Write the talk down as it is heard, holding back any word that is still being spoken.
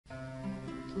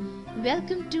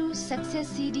Welcome to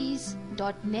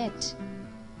Successcds.net.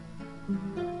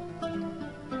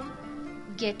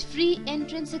 Get free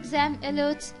entrance exam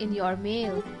alerts in your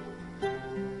mail.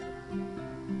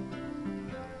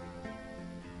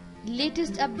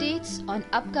 Latest updates on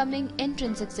upcoming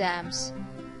entrance exams.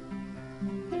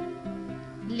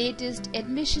 Latest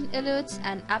admission alerts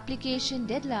and application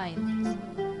deadlines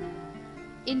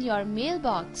in your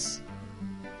mailbox.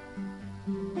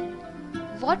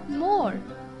 What more?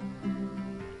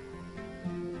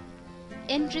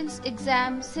 Entrance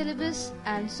exam syllabus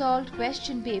and solved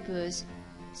question papers,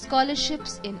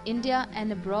 scholarships in India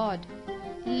and abroad,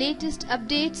 latest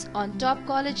updates on top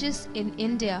colleges in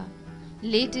India,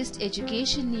 latest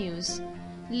education news,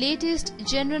 latest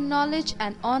general knowledge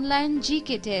and online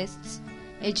GK tests,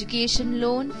 education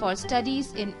loan for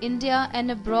studies in India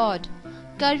and abroad,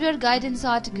 career guidance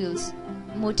articles,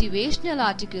 motivational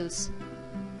articles.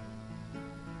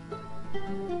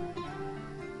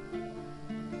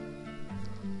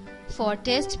 For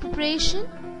test preparation,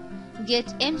 get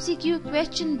MCQ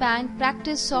question bank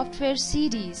practice software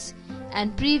CDs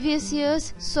and previous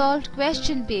year's solved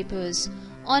question papers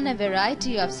on a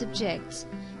variety of subjects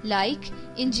like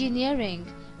engineering,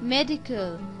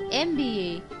 medical,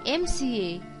 MBA,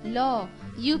 MCA, law,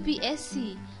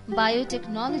 UPSC,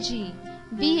 biotechnology,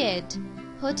 B.Ed,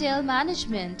 hotel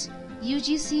management,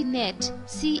 UGC NET,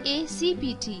 CA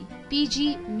CPT,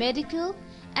 PG medical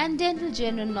and dental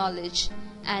general knowledge,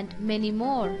 and many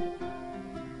more.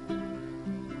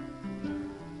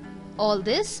 All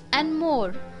this and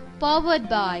more powered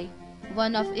by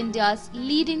one of India's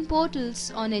leading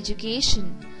portals on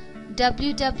education,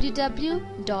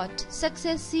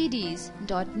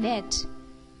 www.successcds.net.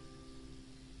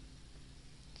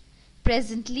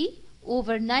 Presently,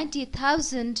 over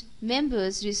 90,000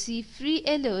 members receive free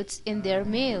alerts in their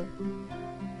mail.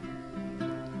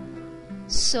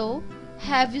 So,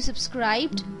 have you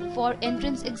subscribed for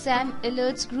entrance exam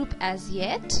alerts group as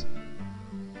yet?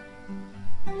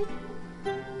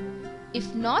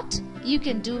 If not, you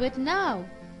can do it now.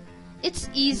 It's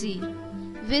easy.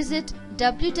 Visit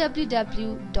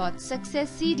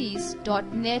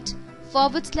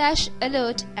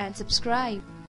www.successcds.net/alert and subscribe.